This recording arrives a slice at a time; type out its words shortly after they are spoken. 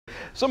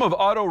Some of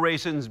auto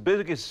racing's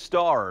biggest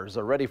stars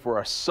are ready for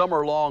a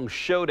summer-long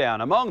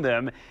showdown. Among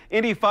them,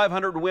 Indy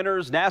 500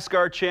 winners,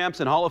 NASCAR champs,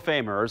 and Hall of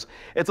Famers.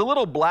 It's a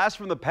little blast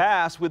from the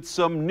past with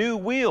some new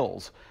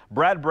wheels.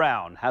 Brad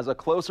Brown has a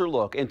closer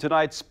look in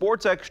tonight's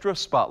Sports Extra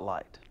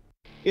Spotlight.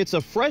 It's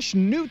a fresh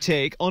new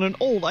take on an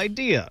old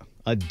idea.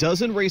 A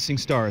dozen racing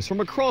stars from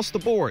across the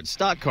board,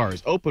 stock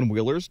cars, open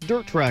wheelers,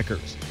 dirt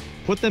trackers.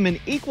 Put them in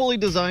equally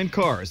designed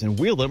cars and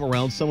wheel them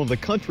around some of the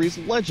country's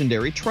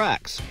legendary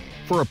tracks.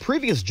 For a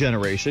previous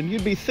generation,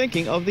 you'd be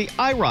thinking of the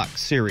IROC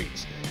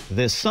series.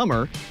 This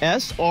summer,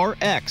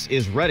 SRX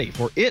is ready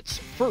for its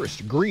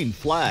first green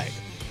flag.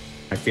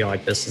 I feel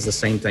like this is the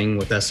same thing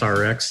with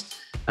SRX,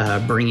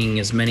 bringing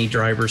as many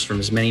drivers from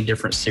as many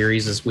different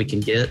series as we can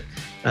get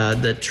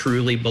that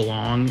truly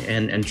belong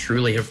and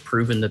truly have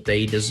proven that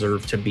they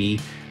deserve to be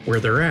where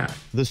they're at.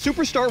 The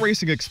Superstar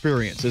Racing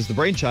Experience is the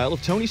brainchild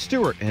of Tony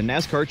Stewart and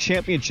NASCAR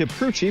Championship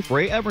crew chief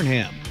Ray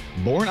Evernham.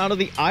 Born out of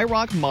the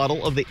IROC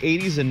model of the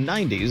 80s and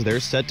 90s, they're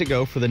set to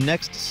go for the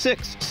next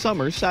 6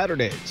 summer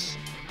Saturdays.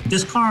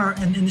 This car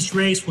and this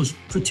race was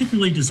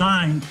particularly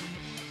designed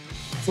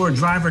for a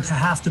driver to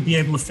have to be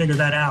able to figure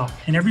that out.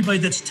 And everybody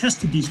that's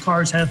tested these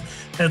cars have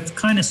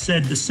kind of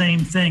said the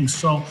same thing.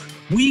 So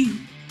we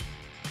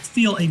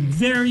feel a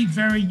very,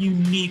 very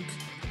unique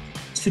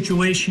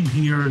situation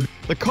here.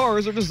 The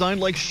cars are designed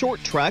like short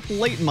track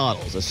late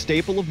models, a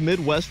staple of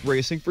Midwest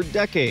racing for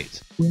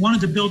decades. We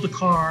wanted to build a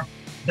car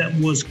that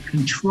was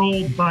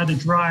controlled by the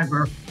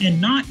driver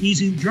and not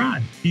easy to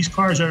drive. These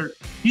cars are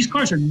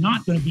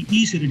not going to be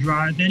easy to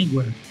drive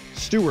anywhere.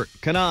 Stewart,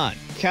 Kanaan,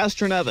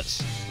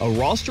 Castroneves, a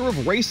roster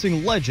of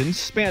racing legends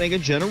spanning a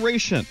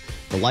generation.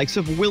 The likes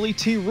of Willie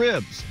T.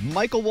 Ribbs,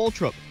 Michael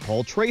Waltrip,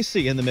 Paul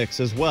Tracy in the mix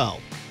as well.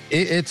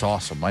 It's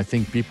awesome. I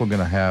think people are going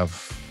to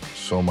have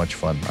so much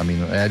fun. I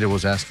mean, Ed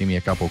was asking me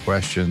a couple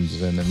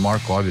questions, and then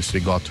Marco obviously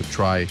got to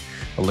try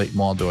a late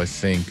model, I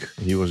think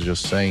he was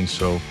just saying,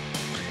 so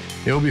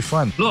it'll be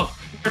fun. Look,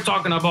 we're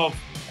talking about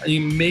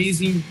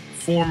amazing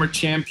former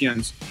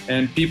champions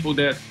and people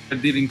that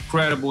did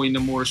incredible in the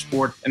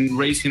motorsport and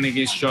racing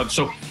against each other.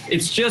 So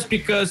it's just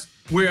because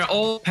we're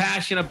all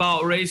passionate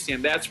about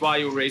racing. That's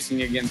why we're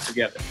racing again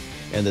together.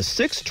 And the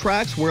 6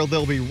 tracks where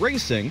they'll be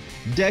racing,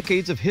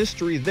 decades of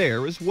history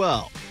there as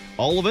well.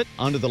 All of it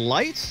under the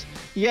lights?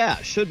 Yeah,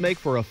 should make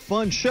for a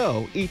fun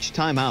show each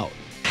time out.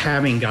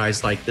 Having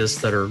guys like this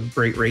that are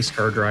great race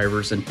car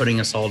drivers and putting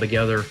us all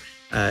together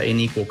in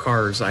equal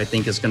cars, I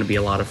think is going to be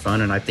a lot of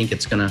fun. And I think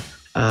it's going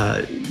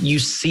to, you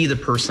see the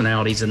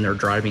personalities in their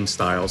driving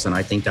styles, and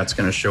I think that's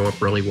going to show up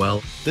really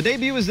well. The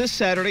debut is this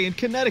Saturday in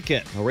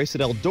Connecticut. A race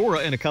at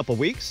Eldora in a couple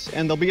weeks,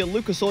 and they'll be at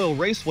Lucas Oil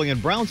Raceway in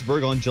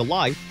Brownsburg on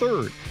July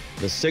 3rd.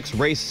 The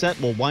 6-race set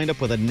will wind up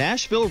with a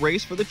Nashville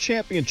race for the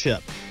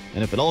championship.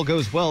 And if it all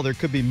goes well, there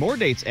could be more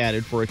dates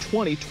added for a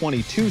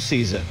 2022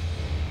 season.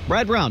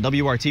 Brad Brown,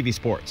 WRTV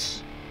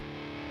Sports.